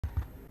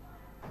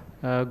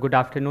Good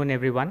afternoon,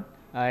 everyone.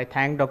 I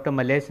thank Dr.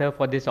 Malay sir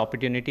for this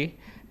opportunity,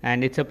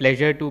 and it's a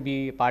pleasure to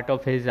be part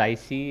of his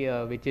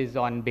IC, which is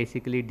on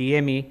basically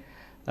DME,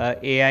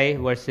 AI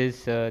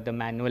versus the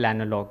manual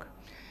analog.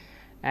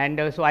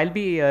 And so I'll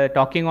be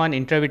talking on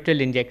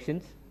intravitreal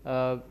injections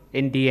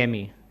in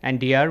DME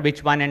and DR,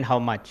 which one and how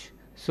much.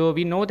 So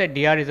we know that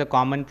DR is a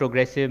common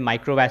progressive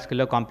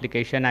microvascular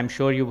complication. I'm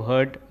sure you've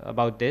heard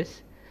about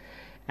this.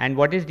 And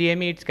what is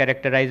DME? It's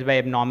characterized by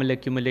abnormal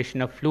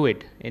accumulation of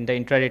fluid in the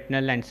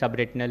intraretinal and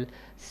subretinal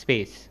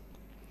space.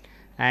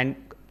 And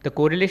the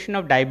correlation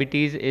of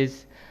diabetes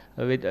is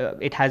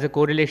it has a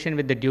correlation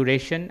with the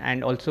duration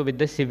and also with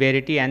the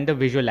severity and the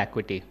visual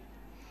acuity.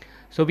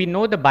 So we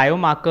know the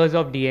biomarkers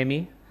of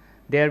DME.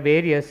 They are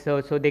various.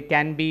 So they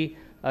can be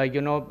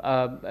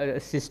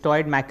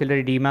cystoid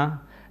macular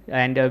edema,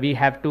 and we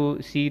have to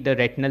see the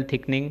retinal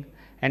thickening.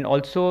 And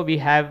also we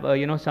have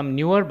some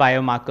newer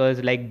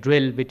biomarkers like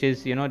DRIL, which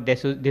is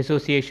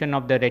dissociation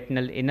of the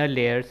retinal inner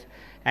layers,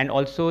 and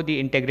also the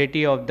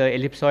integrity of the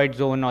ellipsoid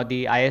zone or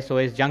the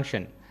ISOS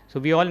junction. So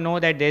we all know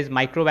that there is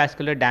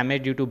microvascular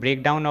damage due to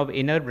breakdown of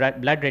inner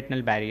blood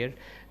retinal barrier,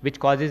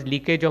 which causes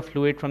leakage of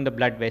fluid from the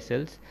blood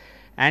vessels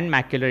and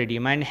macular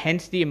edema, and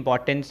hence the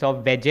importance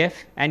of VEGF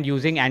and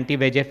using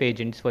anti-VEGF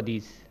agents for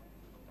these.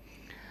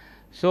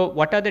 So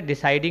what are the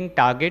deciding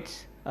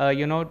targets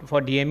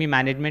for DME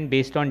management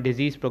based on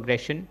disease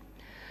progression?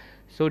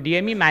 So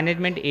DME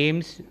management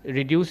aims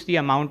reduce the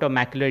amount of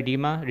macular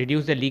edema,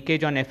 reduce the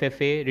leakage on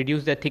FFA,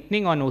 reduce the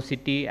thickening on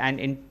OCT,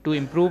 and to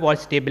improve or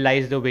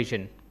stabilize the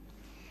vision.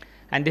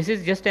 And this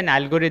is just an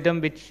algorithm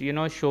which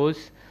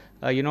shows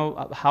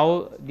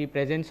how the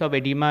presence of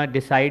edema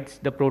decides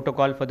the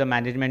protocol for the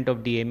management of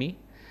DME.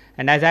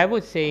 And as I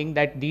was saying,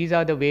 that these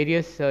are the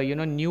various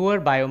newer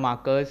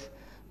biomarkers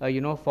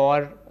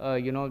for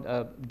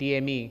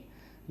DME,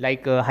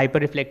 like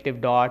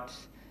hyperreflective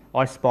dots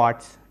or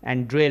spots,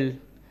 and DRIL,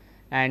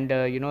 and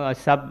a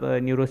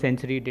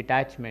sub-neurosensory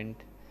detachment,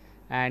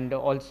 and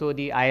also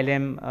the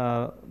ILM,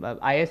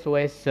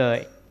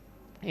 ISOS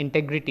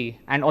integrity,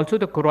 and also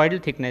the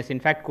choroidal thickness. In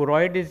fact,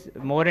 choroid is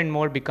more and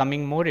more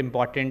becoming more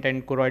important,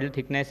 and choroidal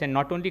thickness, and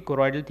not only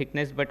choroidal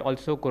thickness but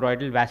also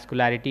choroidal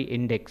vascularity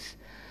index,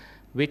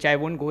 which I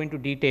won't go into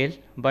detail,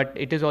 but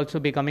it is also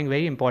becoming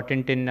very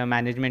important in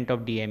management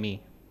of DME.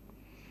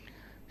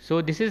 So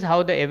this is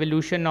how the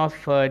evolution of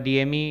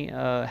DME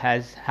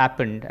has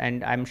happened,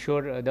 and I'm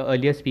sure the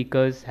earlier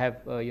speakers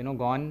have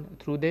gone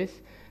through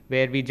this,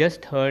 where we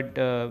just heard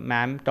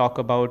ma'am talk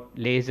about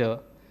laser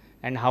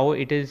and how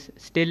it is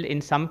still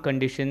in some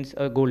conditions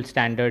a gold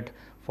standard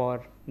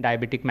for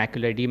diabetic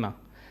macular edema.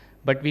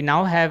 But we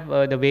now have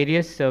the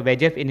various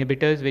VEGF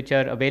inhibitors which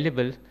are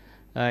available,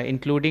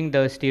 including the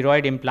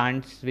steroid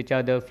implants, which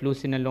are the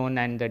fluocinolone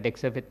and the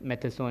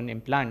dexamethasone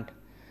implant.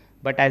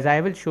 But as I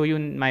will show you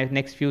in my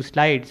next few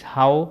slides,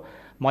 how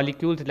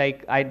molecules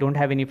like, I don't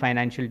have any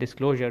financial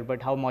disclosure,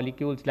 but how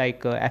molecules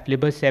like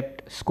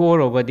aflibercept score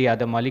over the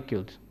other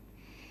molecules.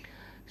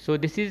 So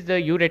this is the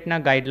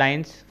EURETINA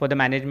guidelines for the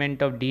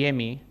management of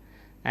DME,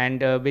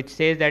 and which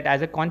says that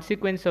as a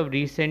consequence of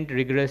recent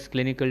rigorous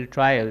clinical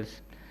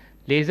trials,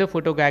 laser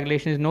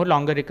photocoagulation is no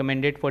longer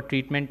recommended for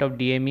treatment of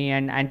DME,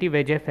 and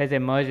anti-VEGF has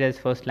emerged as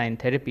first-line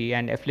therapy,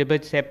 and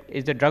aflibercept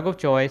is the drug of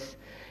choice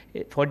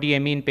for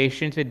DME in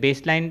patients with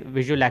baseline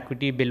visual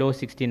acuity below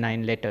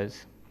 69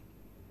 letters.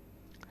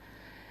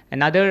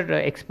 Another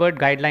expert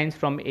guidelines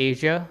from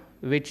Asia,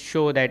 which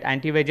show that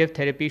anti-VEGF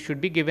therapy should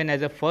be given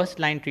as a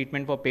first-line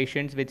treatment for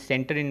patients with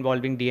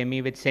center-involving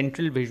DME with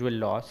central visual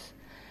loss,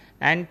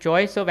 and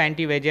choice of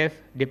anti-VEGF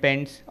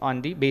depends on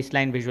the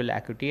baseline visual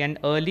acuity, and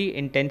early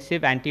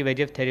intensive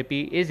anti-VEGF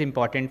therapy is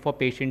important for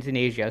patients in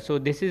Asia. So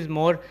this is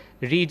more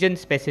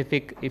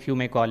region-specific, if you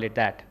may call it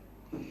that.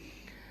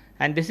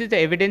 And this is the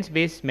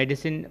evidence-based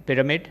medicine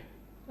pyramid.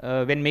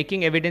 When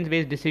making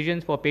evidence-based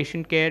decisions for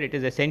patient care, it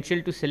is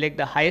essential to select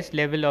the highest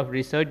level of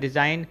research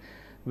design,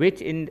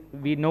 which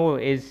we know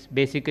is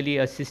basically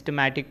a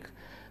systematic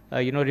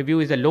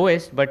review is the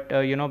lowest, but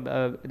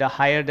the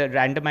higher the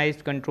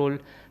randomized control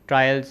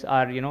trials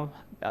are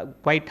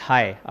quite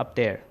high up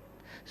there.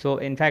 So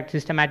in fact,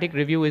 systematic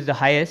review is the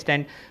highest,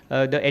 and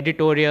the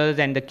editorials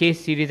and the case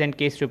series and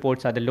case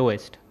reports are the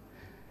lowest.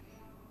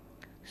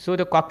 So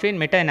the Cochrane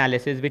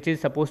meta-analysis, which is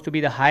supposed to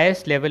be the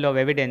highest level of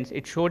evidence,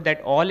 it showed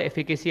that all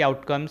efficacy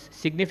outcomes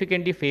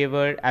significantly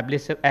favor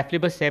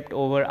aflibercept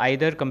over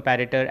either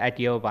comparator at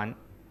year 1.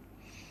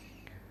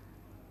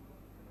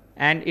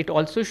 And it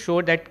also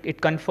showed that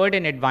it conferred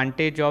an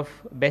advantage of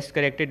best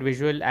corrected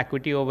visual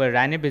acuity over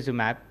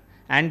ranibizumab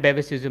and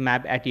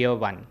bevacizumab at year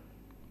 1.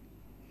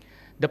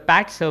 The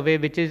PAT survey,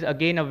 which is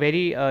again a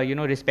very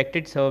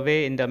respected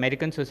survey in the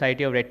American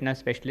Society of Retina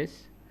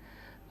Specialists,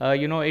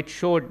 it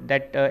showed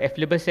that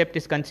aflibercept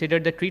is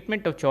considered the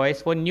treatment of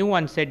choice for new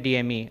onset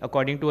DME,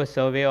 according to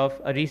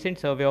a recent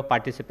survey of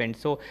participants.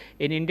 So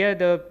in India,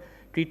 the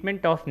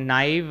treatment of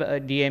naive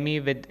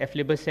DME with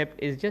aflibercept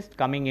is just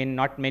coming in.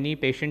 Not many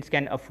patients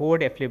can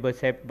afford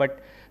aflibercept, but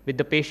with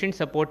the patient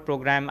support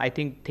program, I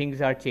think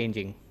things are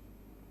changing.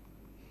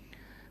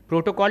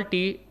 Protocol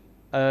T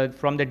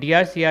from the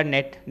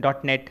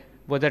drcr.net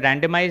was a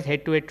randomized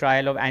head-to-head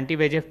trial of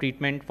anti-VEGF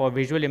treatment for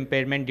visual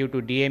impairment due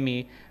to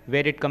DME,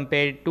 where it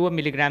compared 2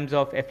 milligrams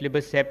of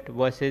aflibercept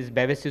versus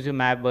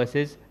bevacizumab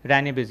versus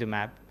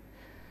ranibizumab.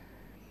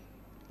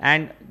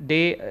 And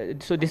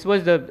so this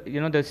was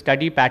the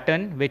study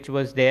pattern which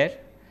was there,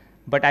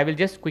 but I will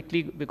just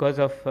quickly, because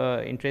of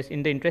in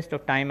the interest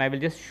of time, I will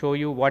just show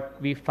you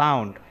what we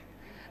found.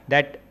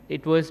 That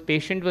it was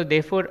patient was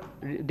therefore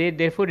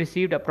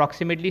received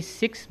approximately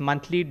 6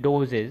 monthly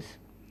doses,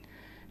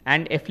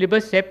 and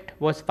aflibercept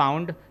was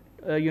found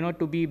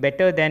to be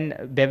better than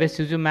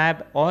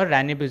bevacizumab or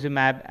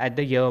ranibizumab at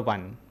the year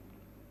 1.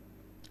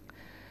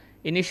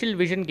 Initial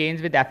vision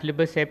gains with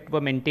aflibercept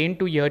were maintained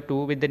to year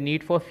 2 with the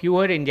need for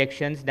fewer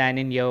injections than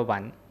in year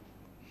 1,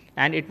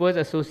 and it was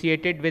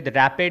associated with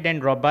rapid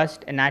and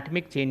robust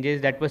anatomic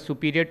changes that were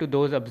superior to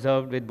those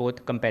observed with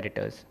both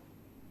comparators.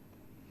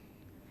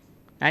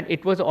 And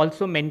it was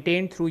also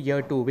maintained through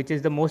year 2, which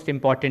is the most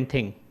important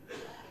thing.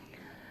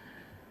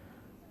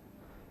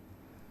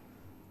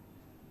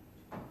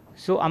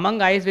 So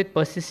among eyes with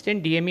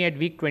persistent DME at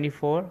week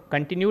 24,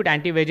 continued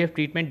anti-VEGF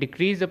treatment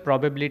decreased the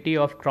probability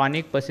of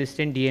chronic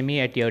persistent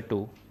DME at year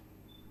 2.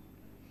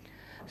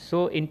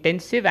 So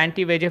intensive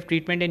anti-VEGF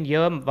treatment in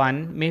year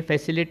 1 may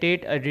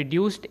facilitate a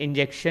reduced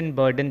injection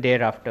burden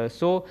thereafter.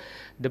 So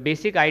the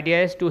basic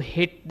idea is to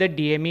hit the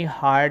DME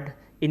hard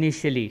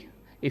initially,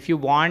 if you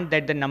want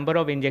that the number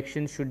of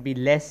injections should be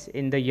less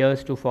in the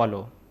years to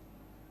follow.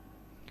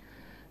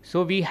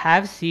 So we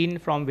have seen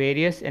from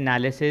various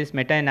analysis,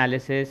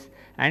 meta-analysis,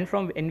 and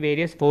from in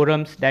various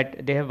forums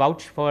that they have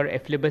vouched for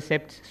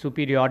aflibercept's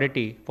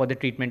superiority for the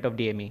treatment of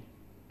DME.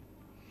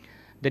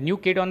 The new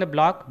kid on the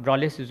block,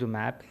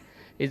 brolucizumab,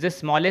 is the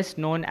smallest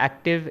known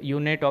active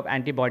unit of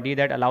antibody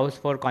that allows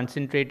for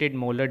concentrated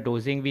molar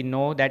dosing. We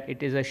know that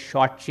it is a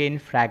short chain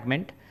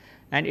fragment,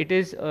 and it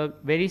is a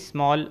very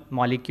small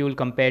molecule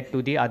compared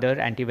to the other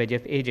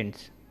anti-VEGF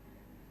agents.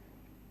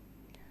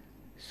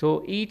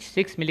 So each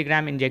 6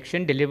 milligram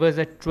injection delivers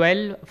a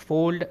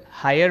 12-fold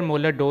higher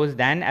molar dose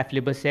than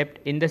aflibercept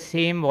in the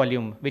same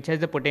volume, which has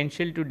the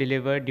potential to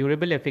deliver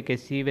durable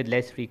efficacy with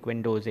less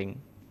frequent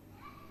dosing.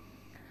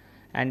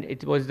 And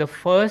it was the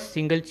first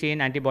single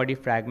chain antibody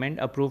fragment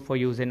approved for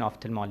use in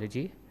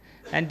ophthalmology.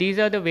 And these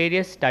are the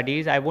various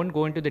studies. I won't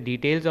go into the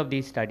details of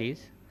these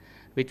studies,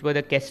 which were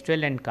the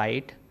Kestrel and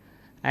Kite.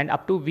 And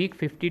up to week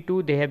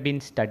 52, they have been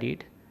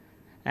studied.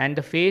 And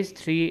the phase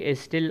 3 is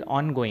still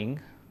ongoing.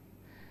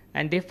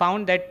 And they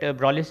found that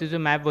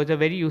brolucizumab was a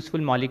very useful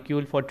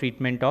molecule for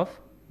treatment of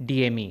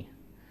DME.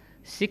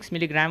 6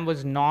 milligram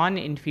was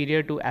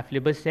non-inferior to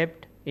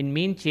aflibercept in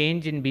mean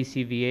change in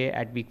BCVA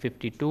at week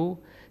 52,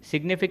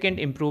 significant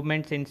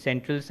improvements in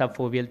central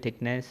subfoveal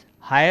thickness,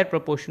 higher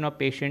proportion of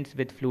patients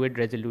with fluid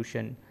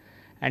resolution,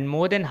 and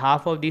more than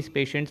half of these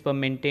patients were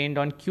maintained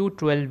on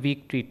Q12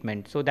 week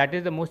treatment. So that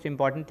is the most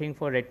important thing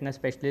for retina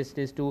specialists,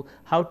 is to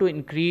how to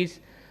increase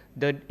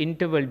the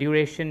interval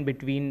duration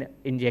between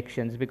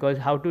injections, because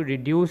how to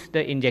reduce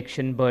the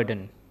injection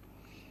burden.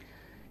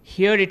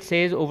 Here it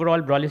says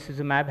overall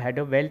brolucizumab had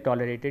a well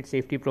tolerated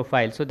safety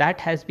profile. So that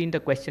has been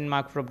the question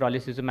mark for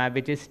brolucizumab,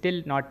 which is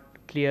still not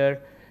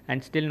clear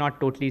and still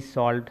not totally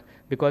solved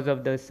because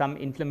of some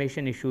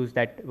inflammation issues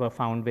that were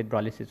found with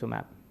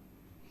brolucizumab.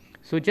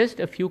 So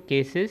just a few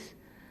cases.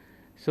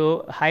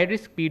 So high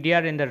risk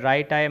PDR in the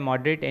right eye,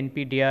 moderate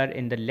NPDR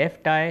in the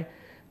left eye.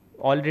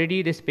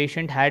 Already this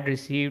patient had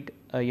received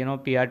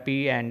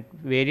PRP and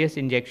various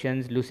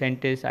injections,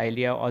 Lucentis,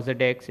 Eylea,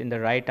 Ozurdex in the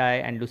right eye,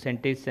 and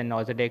Lucentis and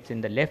Ozurdex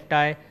in the left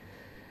eye,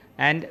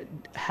 and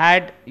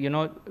had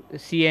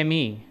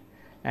CME.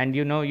 And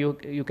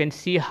you can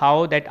see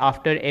how that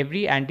after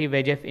every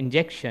anti-VEGF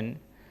injection,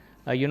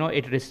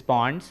 it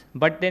responds,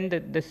 but then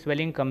the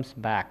swelling comes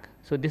back.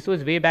 So this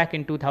was way back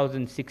in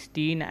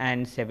 2016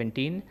 and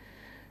 17.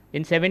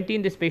 In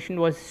 17, this patient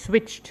was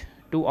switched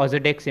to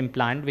Ozurdex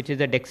implant, which is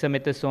a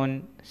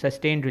dexamethasone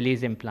sustained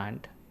release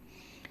implant.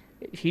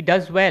 He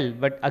does well,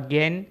 but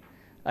again,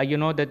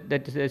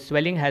 the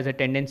swelling has a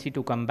tendency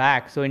to come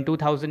back. So in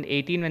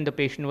 2018, when the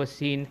patient was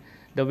seen,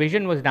 the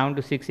vision was down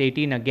to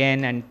 618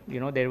 again, and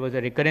there was a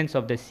recurrence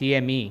of the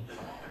CME.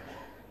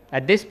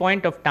 At this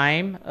point of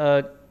time,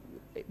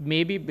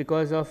 maybe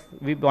because of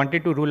we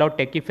wanted to rule out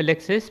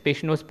tachyphylaxis,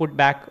 patient was put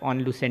back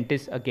on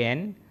Lucentis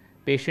again.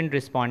 Patient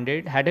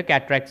responded, had a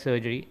cataract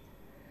surgery.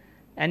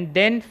 And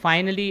then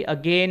finally,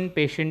 again,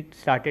 patient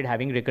started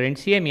having recurrent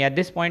CME. At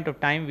this point of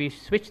time, we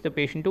switched the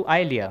patient to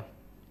Eylea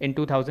in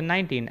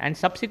 2019, and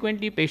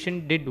subsequently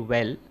patient did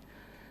well,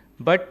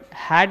 but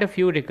had a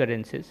few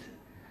recurrences.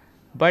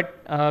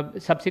 But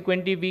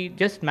subsequently, we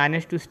just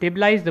managed to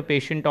stabilize the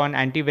patient on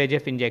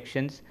anti-VEGF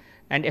injections,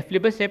 and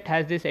aflibercept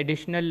has this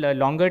additional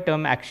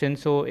longer-term action,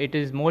 so it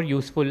is more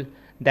useful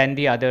than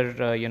the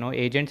other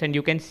agents, and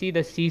you can see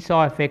the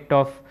seesaw effect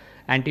of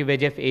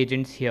anti-VEGF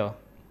agents here.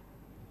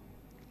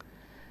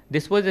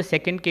 This was the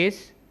second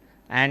case,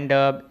 and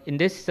in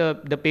this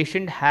the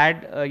patient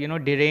had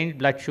deranged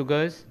blood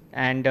sugars,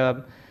 and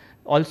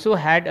also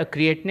had a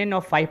creatinine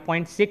of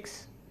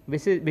 5.6,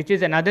 which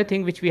is another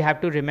thing which we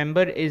have to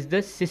remember, is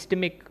the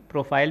systemic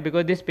profile,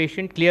 because this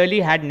patient clearly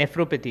had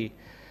nephropathy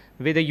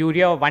with a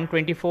urea of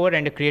 124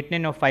 and a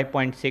creatinine of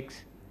 5.6,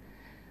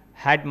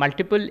 had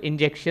multiple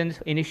injections,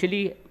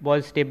 initially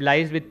was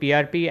stabilized with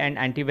PRP and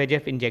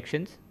anti-VEGF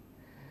injections,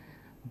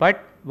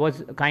 but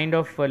was kind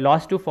of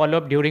lost to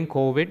follow-up during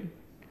COVID,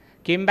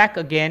 came back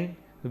again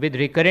with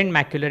recurrent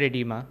macular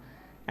edema,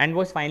 and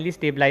was finally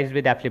stabilized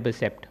with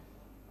aflibercept.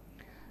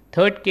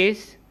 Third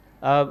case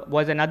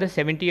was another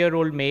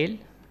 70-year-old male,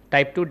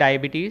 type 2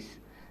 diabetes,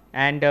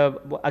 and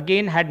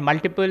again had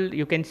multiple,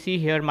 you can see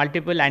here,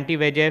 multiple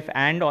anti-VEGF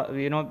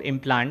and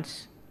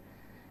implants.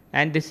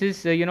 And this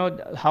is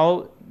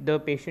how the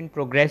patient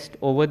progressed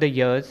over the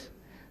years.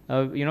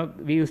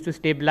 We used to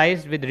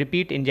stabilize with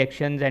repeat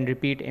injections and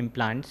repeat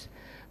implants.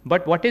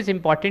 But what is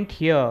important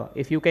here,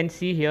 if you can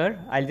see here,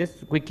 I'll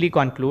just quickly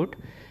conclude,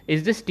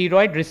 is the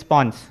steroid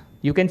response.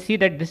 You can see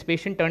that this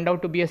patient turned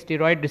out to be a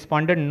steroid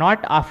responder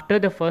not after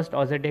the first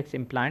Ozurdex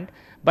implant,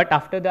 but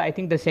after I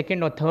think the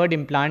second or third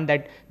implant,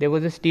 that there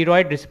was a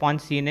steroid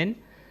response seen in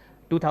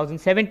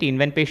 2017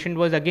 when patient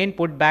was again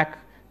put back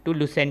to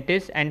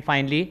Lucentis and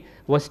finally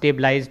was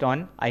stabilized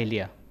on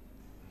Eylea.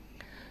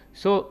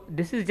 So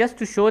this is just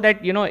to show that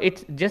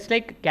it's just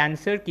like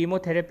cancer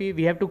chemotherapy.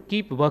 We have to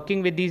keep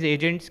working with these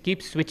agents,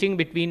 keep switching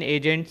between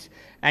agents,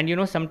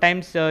 and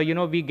sometimes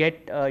we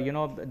get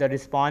the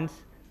response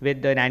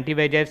with an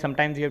anti-VEGF.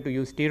 Sometimes we have to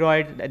use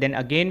steroids, then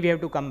again we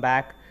have to come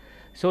back.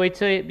 So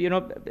it's a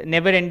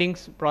never-ending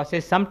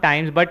process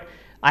sometimes. But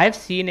I have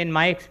seen in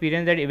my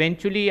experience that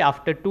eventually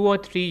after 2 or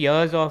 3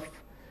 years of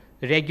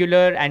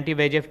regular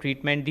anti-VEGF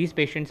treatment, these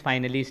patients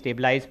finally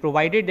stabilize,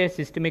 provided their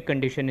systemic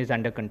condition is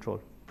under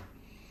control.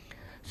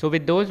 So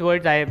with those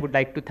words, I would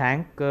like to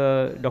thank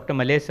Dr.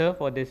 Malay sir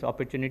for this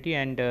opportunity,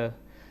 and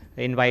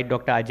invite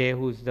Dr. Ajay,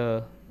 who's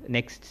the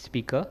next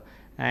speaker.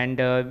 And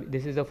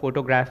this is a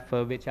photograph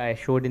which I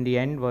showed in the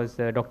end. Was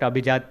Dr.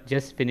 Abhijat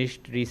just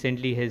finished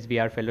recently his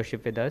VR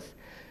fellowship with us,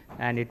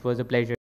 and it was a pleasure.